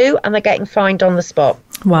with 2 and they're getting fined on the spot.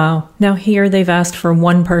 Wow. Now here they've asked for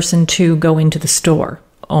one person to go into the store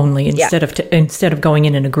only instead of going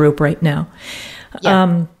in a group right now.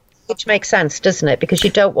 Yeah. Which makes sense, doesn't it? Because you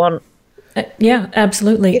don't want... yeah,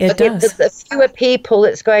 absolutely. It does. The fewer people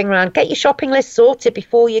that's going around, get your shopping list sorted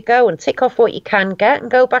before you go and tick off what you can get and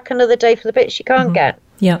go back another day for the bits you can't get.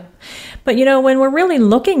 Yeah. But, when we're really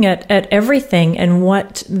looking at everything and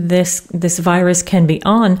what this virus can be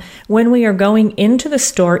on, when we are going into the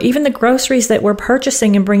store, even the groceries that we're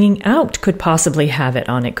purchasing and bringing out could possibly have it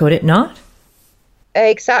on it, could it not?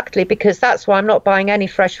 Exactly, because that's why I'm not buying any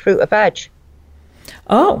fresh fruit or veg.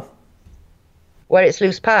 Oh. Where it's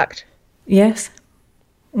loose packed. Yes.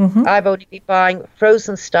 I've only been buying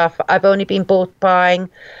frozen stuff. I've only been buying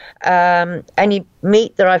any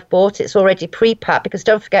meat that I've bought. It's already pre-packed, because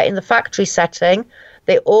don't forget, in the factory setting,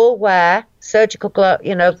 they all wear surgical gloves,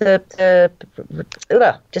 the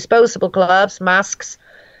disposable gloves, masks,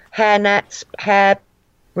 hair nets, hair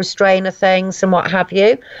restrainer things and what have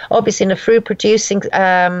you. Obviously, in a food producing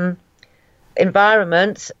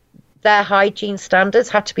environment, their hygiene standards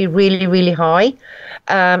have to be really, really high.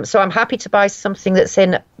 So I'm happy to buy something that's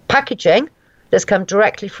in packaging that's come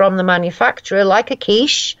directly from the manufacturer, like a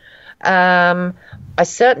quiche. I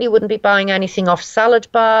certainly wouldn't be buying anything off salad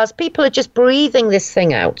bars. People are just breathing this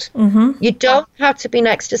thing out. You don't have to be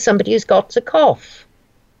next to somebody who's got a cough.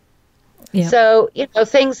 Yeah. So,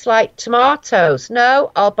 things like tomatoes,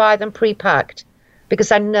 no, I'll buy them pre-packed, because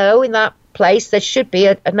I know in that place there should be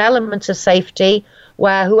an element of safety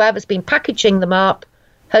where whoever's been packaging them up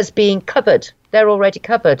has been covered. They're already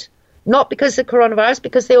covered. Not because of coronavirus,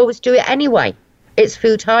 because they always do it anyway. It's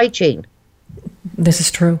food hygiene. This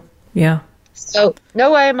is true, yeah. So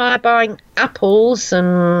no way am I buying apples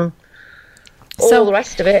and all the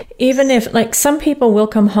rest of it. Even if, some people will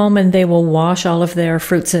come home and they will wash all of their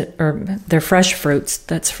fruits, or their fresh fruits,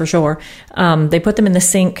 that's for sure. They put them in the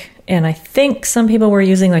sink, and I think some people were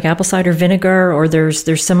using apple cider vinegar, or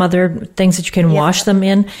there's some other things that you can wash them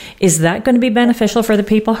in. Is that going to be beneficial for the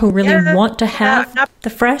people who really want to have the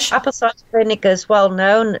fresh? Apple cider vinegar is well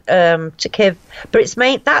known to give, but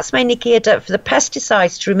that's mainly geared up for the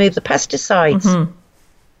pesticides, to remove the pesticides.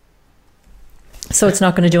 So it's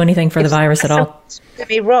not going to do anything for the virus at all. It's going to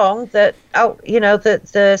be wrong that that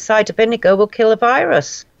the cider vinegar will kill a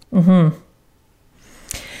virus.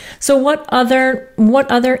 So what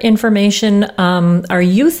other information are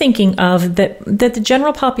you thinking of that the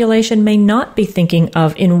general population may not be thinking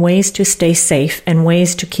of in ways to stay safe and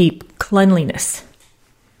ways to keep cleanliness?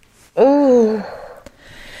 Oh,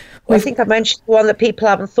 I think I mentioned one that people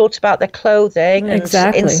haven't thought about their clothing and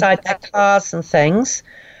inside their cars and things.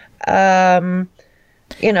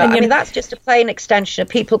 That's just a plain extension of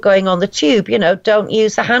people going on the tube. Don't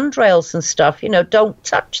use the handrails and stuff. Don't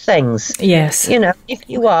touch things. Yes. If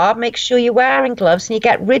you are, make sure you're wearing gloves and you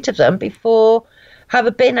get rid of them before have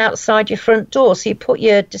a bin outside your front door. So you put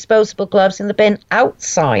your disposable gloves in the bin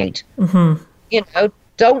outside. Mm-hmm. You know,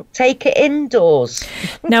 don't take it indoors.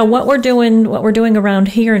 Now, what we're doing around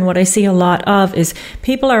here, and what I see a lot of, is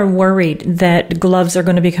people are worried that gloves are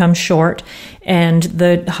going to become short, and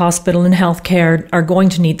the hospital and healthcare are going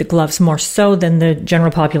to need the gloves more so than the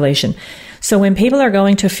general population. So when people are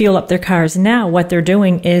going to fuel up their cars now, what they're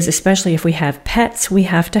doing is, especially if we have pets, we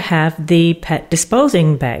have to have the pet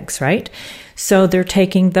disposing bags, right? So they're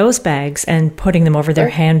taking those bags and putting them over their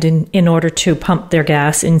hand in order to pump their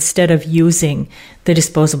gas instead of using the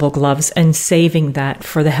disposable gloves and saving that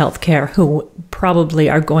for the healthcare who probably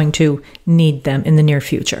are going to need them in the near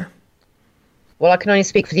future. Well, I can only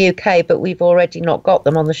speak for the UK, but we've already not got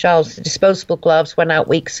them on the shelves. The disposable gloves went out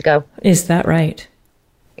weeks ago. Is that right?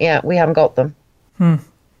 Yeah, we haven't got them.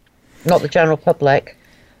 Not the general public.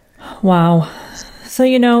 Wow. So,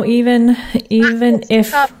 you know, even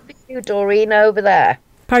if... You, Doreen, over there.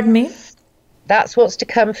 Pardon me? That's what's to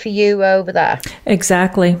come for you over there.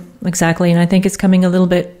 Exactly. And I think it's coming a little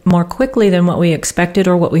bit more quickly than what we expected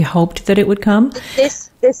or what we hoped that it would come. This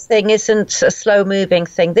thing isn't a slow-moving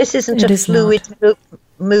thing. This isn't a fluid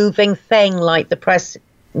moving thing like the press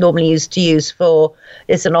normally used to use for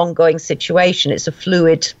it's an ongoing situation. It's a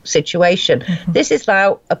fluid situation. Mm-hmm. This is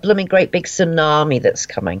now a blooming great big tsunami that's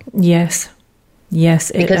coming. Yes,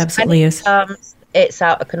 it absolutely is. It's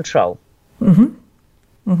out of control. Mm-hmm.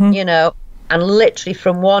 Mm-hmm. You know, and literally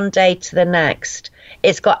from one day to the next,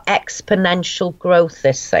 it's got exponential growth,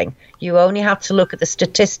 this thing. You only have to look at the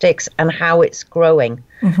statistics and how it's growing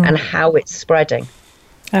and how it's spreading.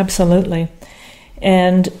 Absolutely.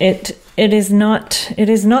 And it is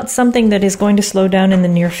not something that is going to slow down in the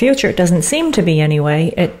near future. It doesn't seem to be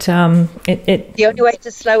anyway. The only way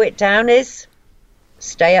to slow it down is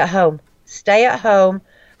stay at home. Stay at home.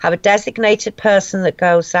 Have a designated person that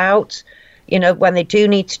goes out, you know, when they do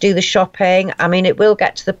need to do the shopping. I mean, it will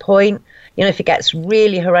get to the point, you know, if it gets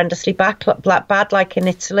really horrendously bad, like in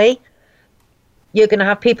Italy, you're going to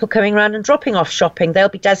have people coming around and dropping off shopping. They'll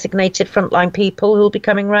be designated frontline people who will be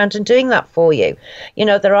coming around and doing that for you. You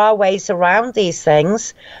know, there are ways around these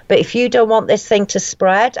things, but if you don't want this thing to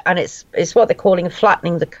spread, and it's what they're calling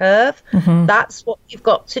flattening the curve, that's what you've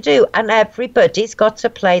got to do. And everybody's got to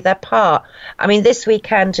play their part. I mean, this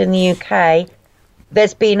weekend in the UK,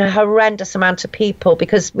 there's been a horrendous amount of people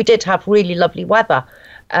because we did have really lovely weather.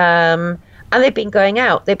 And they've been going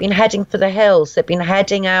out. They've been heading for the hills. They've been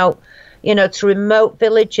heading out, you know, to remote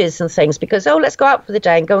villages and things because, let's go out for the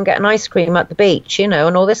day and go and get an ice cream at the beach, you know,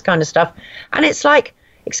 and all this kind of stuff. And it's like,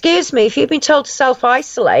 excuse me, if you've been told to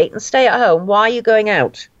self-isolate and stay at home, why are you going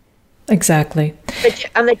out? Exactly.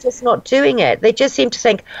 And they're just not doing it. They just seem to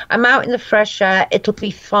think, I'm out in the fresh air, it'll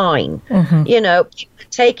be fine. You know,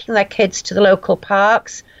 taking their kids to the local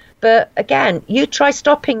parks. But again, you try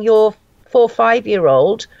stopping your 4 or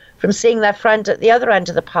 5-year-old from seeing their friend at the other end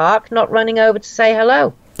of the park, not running over to say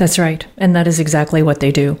hello. That's right. And that is exactly what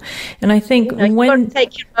they do. And I think you've got to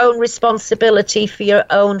take your own responsibility for your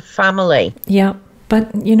own family. Yeah.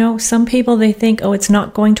 But, you know, some people, they think, it's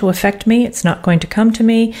not going to affect me. It's not going to come to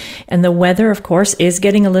me. And the weather, of course, is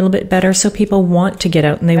getting a little bit better. So people want to get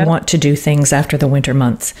out and they want to do things after the winter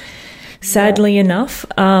months. Sadly enough,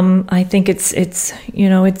 I think it's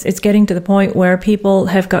getting to the point where people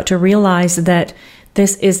have got to realize that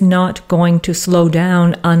this is not going to slow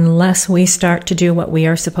down unless we start to do what we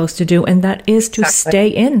are supposed to do, and that is to stay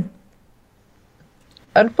in.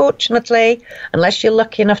 Unfortunately, unless you're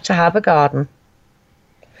lucky enough to have a garden,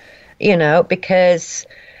 you know, because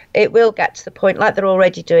it will get to the point, like they're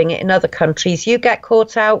already doing it in other countries, you get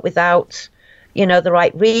caught out without, you know, the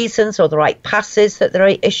right reasons or the right passes that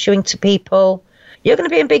they're issuing to people, you're going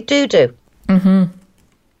to be in big doo-doo.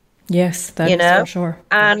 Yes, that is for sure.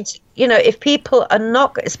 And, you know, if people are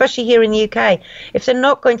not, especially here in the UK, if they're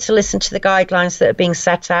not going to listen to the guidelines that are being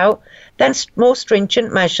set out, then more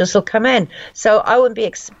stringent measures will come in. So I wouldn't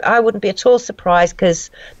be at all surprised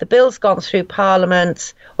because the bill's gone through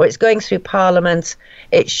Parliament, or it's going through Parliament.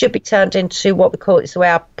 It should be turned into what we call, it's the way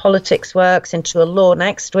our politics works, into a law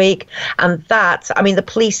next week. And that, I mean, the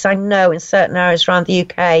police, I know, in certain areas around the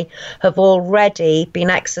UK have already been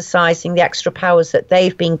exercising the extra powers that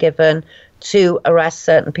they've been given to arrest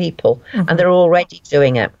certain people. And they're already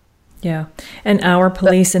doing it. Yeah. And our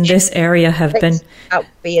police in this area have been out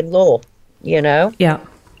being law, you know? Yeah.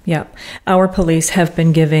 Our police have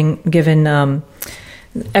been given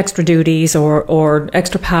extra duties or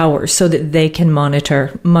extra powers so that they can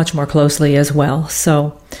monitor much more closely as well.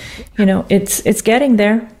 So, you know, it's getting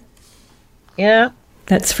there. Yeah.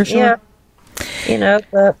 That's for sure. Yeah. You know,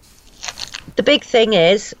 but the big thing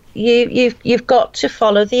is you've got to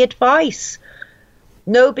follow the advice.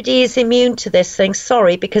 Nobody is immune to this thing,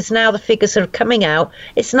 sorry, because now the figures are coming out.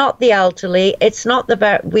 It's not the elderly. It's not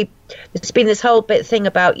there's been this whole thing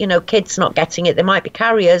about, kids not getting it. They might be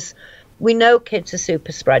carriers. We know kids are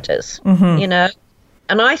super spreaders,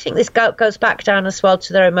 And I think this goes back down as well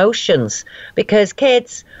to their emotions, because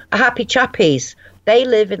kids are happy chappies. They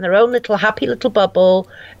live in their own little happy little bubble,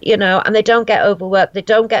 and they don't get overworked. They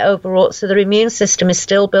don't get overwrought. So their immune system is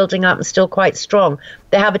still building up and still quite strong.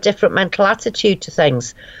 They have a different mental attitude to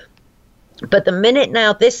things. But the minute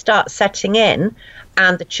now this starts setting in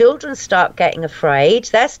and the children start getting afraid,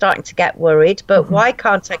 they're starting to get worried. But why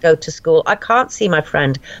can't I go to school? I can't see my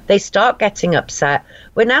friend. They start getting upset.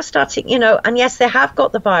 We're now starting, and yes, they have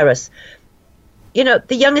got the virus. The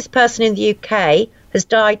youngest person in the UK has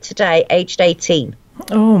died today, aged 18.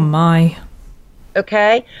 Oh, my.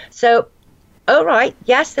 Okay. So, all right.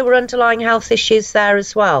 Yes, there were underlying health issues there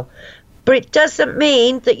as well. But it doesn't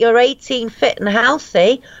mean that you're 18, fit and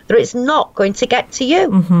healthy, that it's not going to get to you.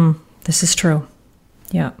 Mm-hmm. This is true.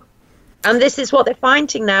 Yeah. And this is what they're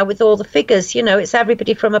finding now with all the figures. It's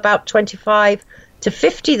everybody from about 25 to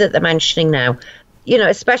 50 that they're mentioning now.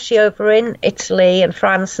 Especially over in Italy and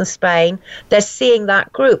France and Spain, they're seeing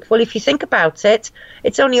that group. Well, if you think about it,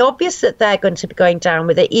 it's only obvious that they're going to be going down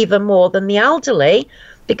with it even more than the elderly,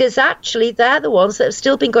 because actually they're the ones that have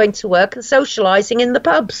still been going to work and socialising in the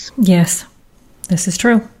pubs. Yes, this is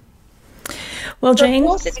true. Well, so Jane... Of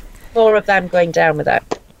course it's more of them going down with it.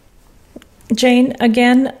 Jane,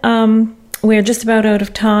 again, we're just about out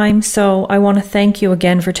of time, so I want to thank you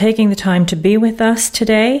again for taking the time to be with us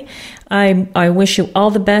today. I wish you all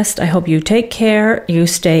the best. I hope you take care. You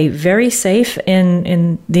stay very safe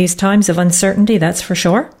in these times of uncertainty, that's for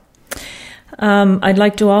sure. I'd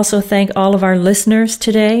like to also thank all of our listeners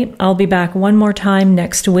today. I'll be back one more time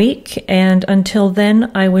next week, and until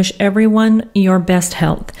then, I wish everyone your best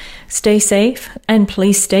health. Stay safe, and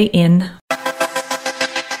please stay in.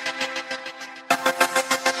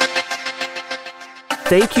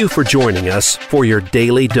 Thank you for joining us for your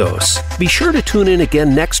Daily Dose. Be sure to tune in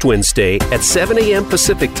again next Wednesday at 7 a.m.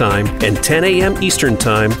 Pacific Time and 10 a.m. Eastern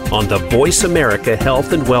Time on the Voice America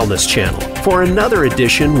Health and Wellness Channel for another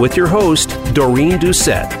edition with your host, Doreen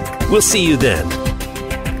Doucette. We'll see you then.